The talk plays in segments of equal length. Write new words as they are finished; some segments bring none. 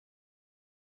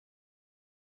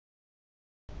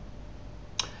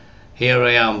Here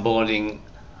I am boarding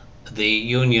the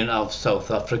Union of South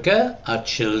Africa at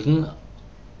Shildon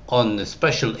on the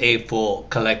special A4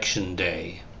 collection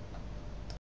day.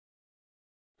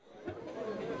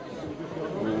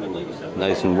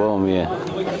 Nice and warm, yeah.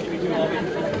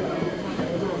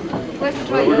 Where's the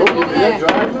driver? Over there.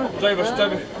 Driver.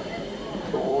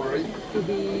 Alright.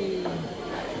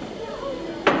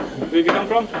 Where have you come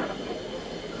from?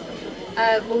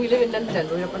 Well, we live in London,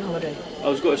 we're up on holiday. I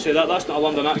was going to say that's not a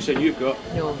London accent you've got.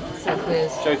 No, South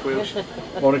Wales. South Wales.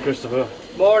 Morning, Christopher.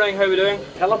 Morning, how are we doing?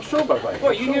 Hell, I'm sober, mate.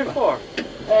 What are you here for?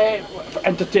 For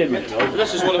entertainment, you know.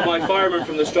 This is one of my firemen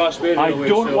from the Strasbourg. I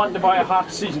don't want to buy a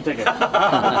half season ticket.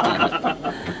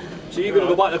 So you're going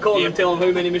to go back to Colin and tell him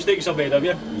how many mistakes I've made, have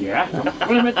you? Yeah.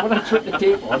 When I put the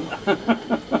tape on.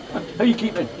 How are you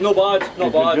keeping? No bad,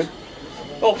 not bad. Good.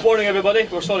 Oh, morning everybody.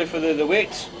 We're sorry for the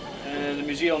wait. The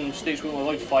museum states we're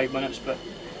only allowed 5 minutes, but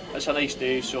it's a nice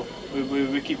day, so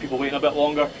we keep people waiting a bit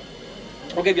longer.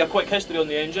 I'll give you a quick history on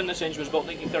the engine. This engine was built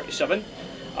in 1937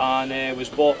 and was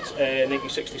bought in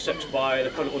 1966 by the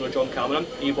current owner, John Cameron.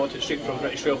 He bought it straight from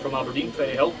British Rail from Aberdeen,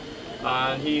 Ferryhill,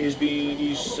 and he's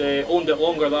owned it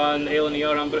longer than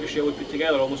LNER and British Rail put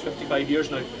together, almost 55 years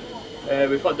now.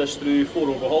 We've had this through 4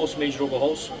 overhauls, major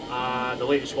overhauls, and the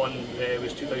latest one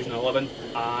was 2011,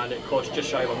 and it cost just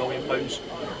shy of £1 million.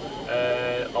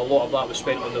 A lot of that was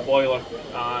spent on the boiler,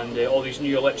 and all these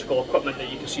new electrical equipment that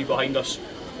you can see behind us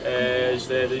is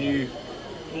the new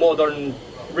modern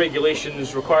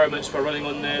regulations, requirements for running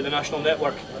on the national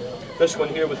network. This one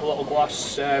here with a little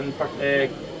glass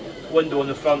window on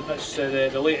the front, that's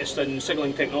the latest in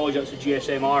signalling technology. That's a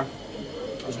GSMR.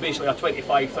 It's basically a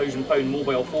 £25,000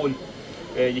 mobile phone.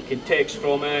 You can text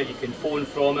from it, you can phone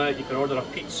from it, you can order a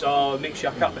pizza, makes you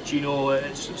a cappuccino.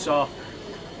 It's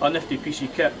a nifty piece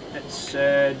of kit. It's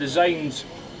designed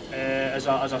as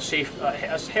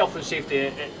health and safety.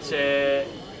 It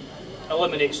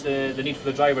eliminates the need for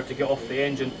the driver to get off the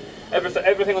engine.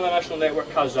 Everything on the national network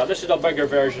has that. This is a bigger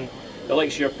version. The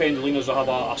likes of your Pendolinos will have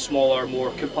a smaller,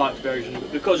 more compact version,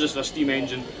 but because it's a steam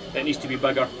engine, it needs to be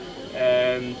bigger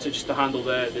to handle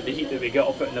the heat that we get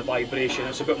off it and the vibration.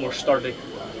 It's a bit more sturdy.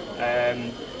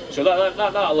 So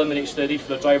that eliminates the need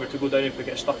for the driver to go down if we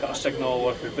get stuck at a signal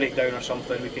or if we break down or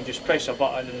something. We can just press a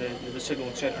button and the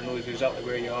signalling centre knows exactly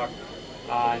where you are,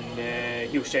 and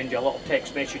he'll send you a little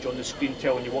text message on the screen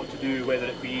telling you what to do, whether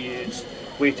it be it's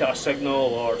wait at a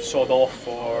signal or sod off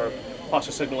or pass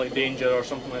a signal like danger or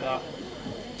something like that.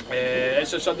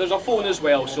 There's a phone as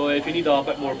well, so if you need a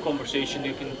bit more conversation,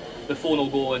 the phone will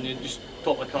go and you just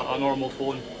talk like a normal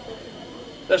phone.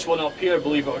 This one up here,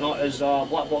 believe it or not, is a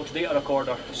black box data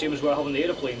recorder, same as what I have on the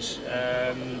aeroplanes.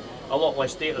 A lot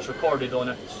less data is recorded on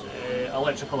it.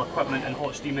 Electrical equipment and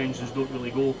hot steam engines don't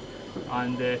really go,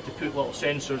 and to put little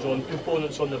sensors on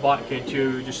components on the back end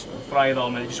to just fry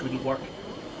them, and it just wouldn't work.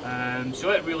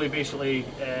 So it really basically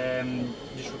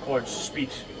just records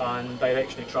speed and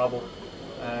direction of travel.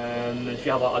 If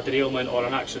you have a derailment or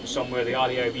an accident somewhere, the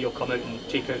RAIB will come out and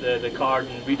take out the card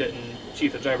and read it and see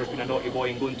if the driver's been a naughty boy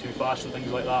and going too fast and things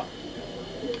like that.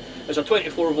 There's a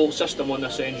 24-volt system on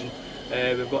this engine.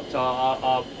 We've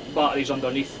got batteries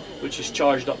underneath, which is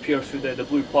charged up here through the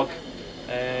blue plug,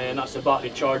 and that's the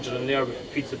battery charger in there, which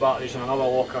feeds the batteries in another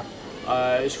locker.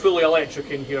 It's fully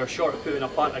electric in here, short of putting a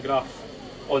pantograph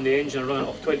on the engine and running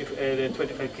off the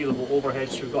 25 kilovolt overheads.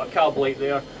 So we've got a cab light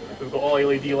there. We've got all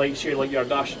LED lights here, like your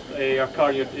dashboard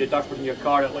in your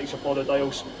car. It lights up all the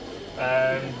dials.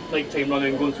 Nighttime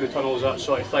running, going through tunnels, that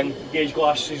sort of thing. Gauge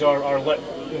glasses are lit.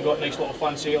 We've got nice little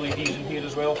fancy LEDs in here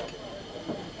as well.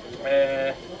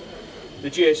 The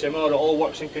GSMR, it all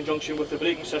works in conjunction with the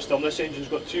braking system. This engine's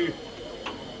got two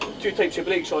types of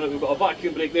brakes on it. We've got a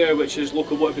vacuum brake there, which is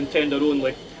Locomotive and tender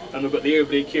only, and we've got the air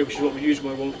brake here, which is what we use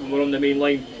when we're on the main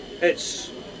line. It's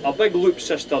a big loop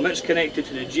system. It's connected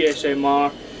to the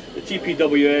GSMR, the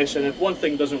TPWS, and if one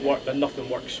thing doesn't work, then nothing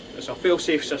works. It's a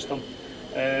fail-safe system.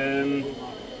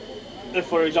 If,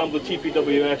 for example, the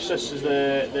TPWS, this is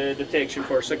the detection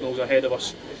for signals ahead of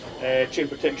us, chain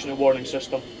protection and warning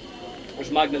system.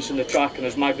 There's magnets in the track, and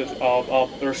there's magnets the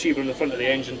receiver in the front of the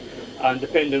engine, and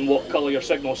depending on what colour your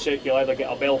signal set, you'll either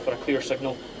get a bell for a clear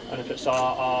signal, and if it's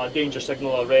a danger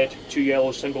signal, a red, 2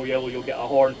 yellows, single yellow, you'll get a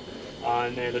horn,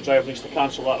 and the driver needs to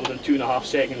cancel that within 2.5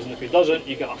 seconds, and if he doesn't,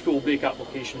 you get a full brake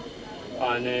application,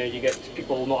 and you get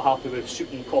people not happy with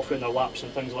soup and coffee in their laps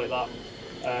and things like that.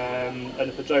 And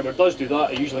if the driver does do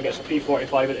that, he usually gets a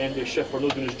P45 at the end of his shift for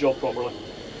not doing his job properly.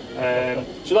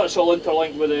 So that's all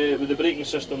interlinked with the braking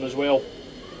system as well.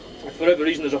 If for whatever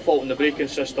reason there's a fault in the braking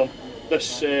system,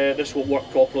 this will work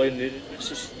properly. And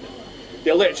the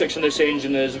electrics in this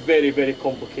engine is very, very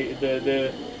complicated.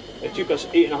 It took us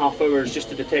 8.5 hours just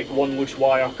to detect one loose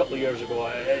wire a couple of years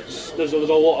ago. There's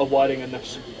a lot of wiring in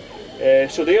this.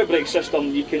 So the air brake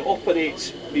system, you can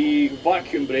operate the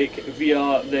vacuum brake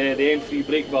via the M3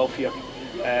 brake valve here,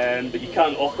 but you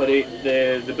can't operate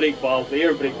the brake valve, the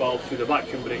air brake valve, through the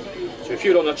vacuum brake. So if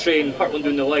you're on a train hurtling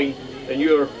down the line and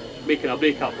you're making a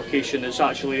brake application, it's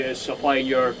applying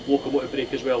your locomotive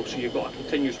brake as well, so you've got a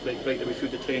continuous brake right the way through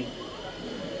the train.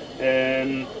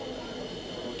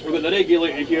 We've got the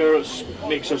regulator here, it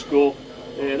makes us go.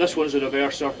 This one's a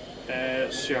reverser,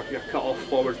 it's your cut-off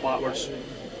forwards, backwards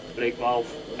brake valve.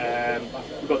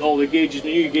 We've got all the gauges, the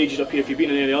new gauges up here. If you've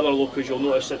been in any other locos, you'll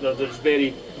notice that there's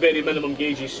very minimum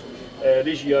gauges.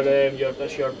 These are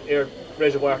your air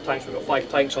reservoir tanks. We've got 5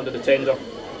 tanks under the tender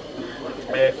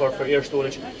for air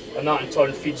storage, and that in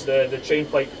turn feeds the train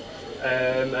pipe.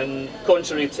 And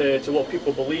contrary to what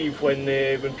people believe,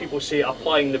 when people say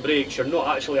applying the brakes, you're not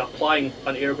actually applying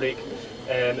an air brake.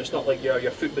 It's not like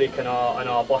your foot brake in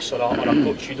a bus or a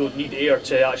coach. You don't need air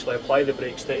to actually apply the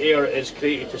brakes. The air is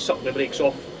created to suck the brakes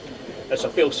off. It's a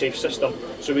fail-safe system.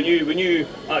 So when you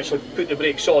actually put the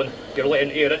brakes on, you're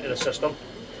letting air into the system,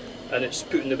 and it's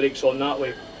putting the brakes on that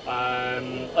way.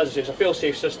 As I say, it's a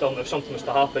fail-safe system. If something was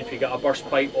to happen, if you get a burst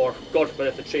pipe, or God forbid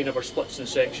if the train ever splits in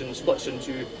sections, splits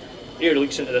into air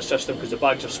leaks into the system because the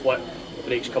bags are split, the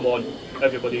brakes come on,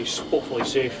 everybody's hopefully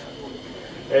safe.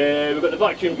 We've got the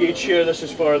vacuum gauge here. This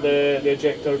is for the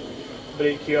ejector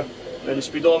brake here, and the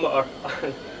speedometer.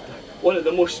 One of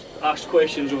the most asked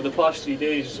questions over the past 3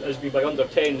 days has been by under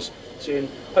 10s, saying,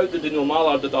 how did they know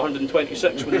Mallard did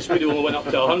 126 when the speed only went up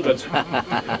to 100?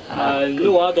 And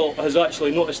no adult has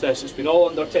actually noticed this. It's been all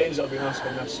under 10s that have been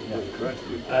asking this.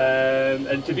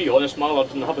 And to be honest, Mallard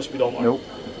didn't have a speedometer. Nope.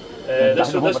 The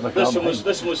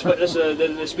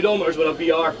speedometers were a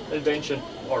BR invention,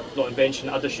 or not invention,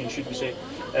 addition should we say.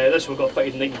 This one got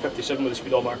fitted in 1957 with a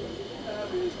speedometer.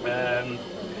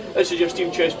 This is your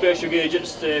steam chest pressure gauge.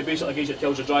 It's basically a gauge that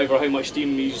tells the driver how much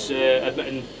steam he's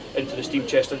admitting into the steam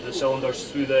chest, into the cylinders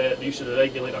through the use of the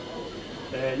regulator.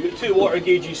 You've got 2 water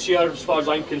gauges here. As far as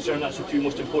I'm concerned, that's the 2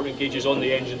 most important gauges on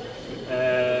the engine.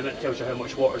 It tells you how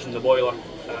much water's in the boiler.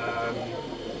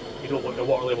 You don't want the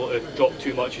water level to drop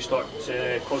too much. You start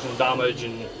causing damage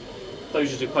and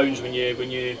thousands of pounds when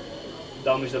you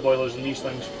damage the boilers and these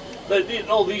things.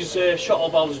 All these shuttle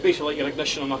valves is basically like your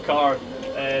ignition on a car.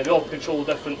 They all control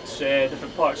different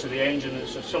parts of the engine.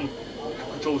 Some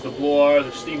controls the blower,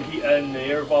 the steam heating, the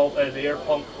air valve, the air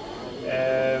pump.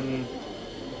 And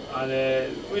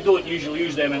we don't usually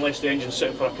use them unless the engine's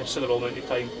sitting for a considerable amount of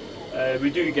time. We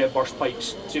do get burst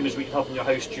pipes, same as we have in your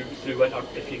house through winter.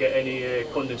 If you get any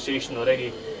condensation or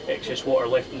any excess water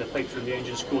left in the pipes when the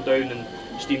engines cool down and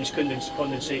steam's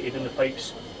condensated in the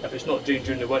pipes, if it's not drained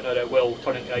during the winter, it will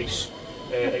turn into ice,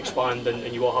 expand,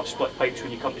 and you will have split pipes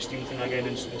when you come to steam thing again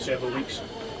in several weeks.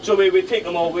 So we take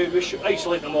them all, we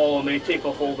isolate them all, and we take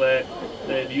off all the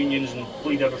unions and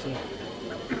bleed everything.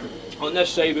 On this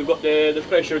side we've got the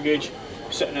pressure gauge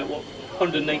sitting at what,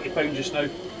 £190 just now.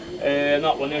 And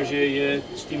that one, there's your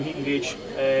steam heating gauge.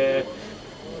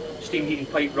 Steam heating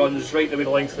pipe runs right the way the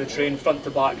length of the train, front to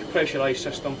back, pressurised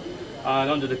system. And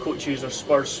under the coaches there's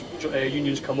spurs,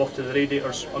 unions come off to the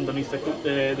radiators underneath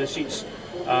the seats.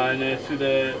 And through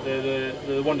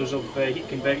the wonders of heat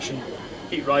convection,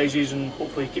 heat rises and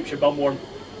hopefully keeps your bum warm.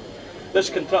 This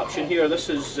contraption here, this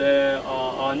is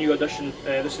a new addition.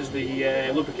 This is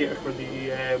the lubricator for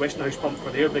the Westinghouse pump for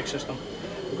the air brake system.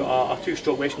 We've got a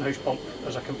 2-stroke Westinghouse pump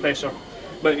as a compressor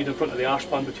mounted in front of the ash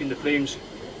pan between the frames,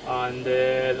 and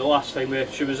the last time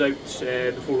she was out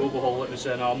before overhaul, it was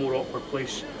in a more awkward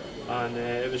place, and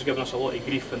it was giving us a lot of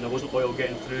grief, and there wasn't oil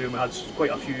getting through, and we had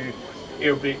quite a few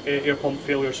air pump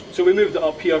failures. So we moved it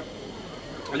up here,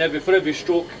 and for every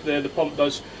stroke the pump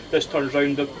does, this turns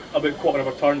round about quarter of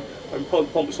a turn and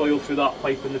pumps oil through that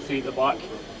pipe and the 3 at the back,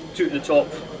 2 at the top,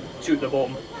 2 at the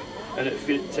bottom, and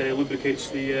it lubricates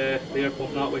the air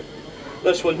pump that way.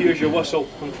 This one here is your whistle.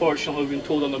 Unfortunately, we've been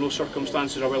told under no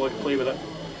circumstances are we allowed to play with it.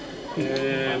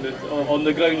 On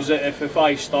the grounds that if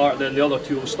I start, then the other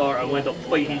 2 will start and we'll end up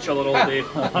fighting each other all day.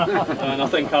 And I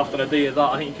think after a day of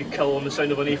that, I think you could kill on the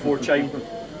sound of an A4 chime.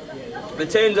 The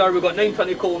tender, we've got 9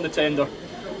 coal in the tender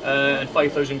and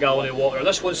 5,000 gallon of water.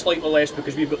 This one's slightly less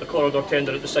because we've got the corridor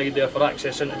tender at the side there for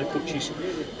access into the coaches.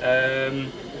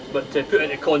 But to put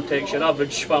it into context, your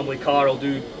average family car will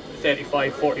do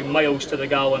 35-40 miles to the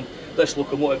gallon. This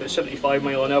locomotive at 75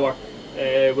 mile an hour,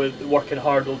 with working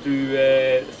hard, will do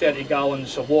 30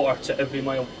 gallons of water to every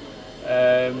mile,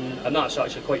 and that's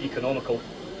actually quite economical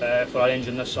for an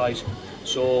engine this size.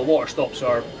 So water stops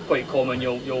are quite common.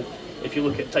 You'll if you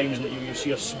look at times that you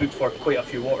see us booked for quite a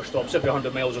few water stops. Every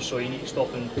 100 miles or so you need to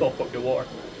stop and top up your water.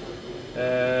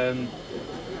 We're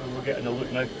getting a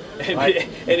look now.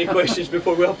 Any questions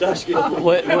before we have to ask you?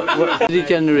 What is it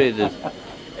generated?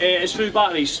 It's through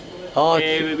batteries. Oh,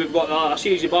 we've got a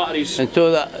series of batteries. and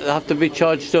so that have to be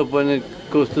charged up when it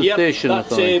goes to the Yep, station or that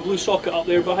something? blue socket up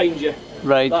there behind you.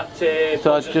 Right. That,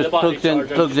 So it's just plugs into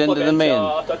the main?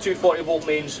 A 240 volt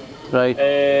mains. Right.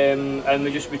 And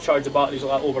we charge the batteries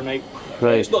like that overnight.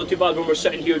 Right. It's not too bad when we're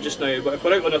sitting here just now, but if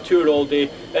we're out on a tour all day,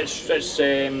 it's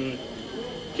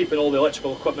keeping all the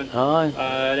electrical equipment. Aye.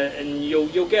 And you'll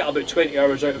get about 20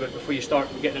 hours out of it before you start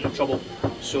getting into trouble.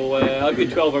 So a good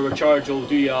 12-hour charge will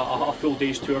do you a full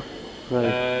day's tour. Right.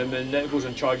 And it goes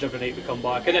on charge every night we come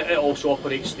back, and it also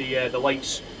operates the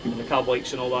lights and the cab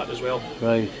lights and all that as well.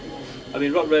 Right. I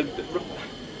mean,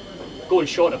 going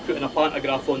short of putting a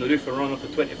pantograph on the roof and running off the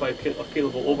 25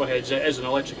 kilovolt overheads, it is an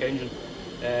electric engine.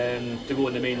 To go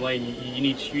in the main line, you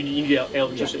need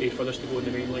electricity for this to go in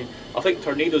the main line. I think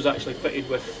Tornado's actually fitted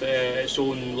with its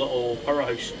own little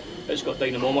powerhouse. It's got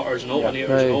dynamometers and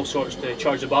alternators and all sorts to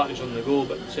charge the batteries on the go,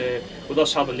 but with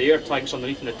us having the air tanks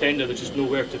underneath in the tender, there's just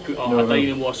nowhere to put a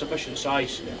dynamo of sufficient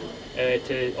size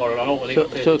or an alternator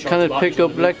to So charge can the it batteries pick on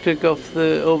up the roof. electric off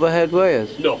the overhead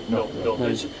wires? No.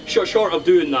 It's short of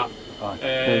doing that.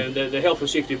 Aye. The health and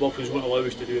safety officers won't allow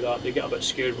us to do that. They get a bit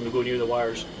scared when we go near the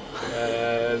wires.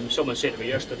 Someone said to me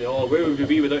yesterday, "Oh, where would we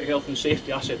be without health and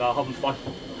safety?" I said, "Having fun."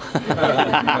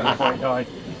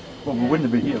 Well, we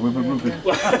wouldn't be here, we would be.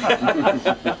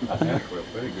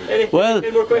 Well, any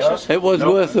more questions? it was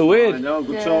worth the wait. No,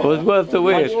 good It talk. was worth the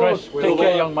wait. Chris, take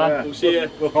care, young man. We'll see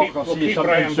you. We'll keep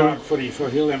Brian back for you, so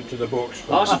he'll empty the box.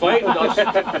 That's fine.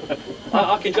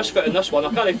 I can just fit in this one.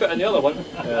 I can't fit in the other one.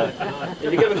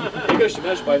 If you give us some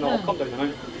minutes by now, I'll come down the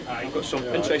mountain. I've got some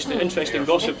interesting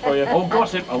gossip for you. Oh,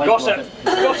 gossip. I like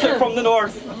Gossip from the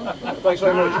north. Thanks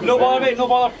very much. No bother, mate. No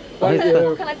bother. Thank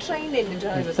you. Can I train in the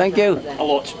drivers? Thank you. A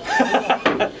lot.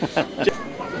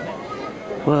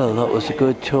 Well, that was a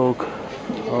good talk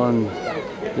on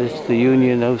the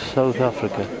Union of South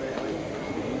Africa.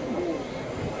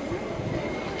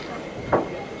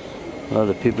 A lot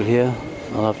of people here.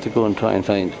 I'll have to go and try and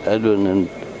find Edwin and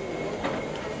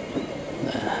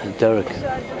Derek.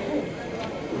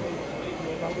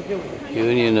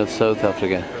 Union of South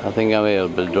Africa. I think I'm able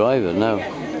to drive it now.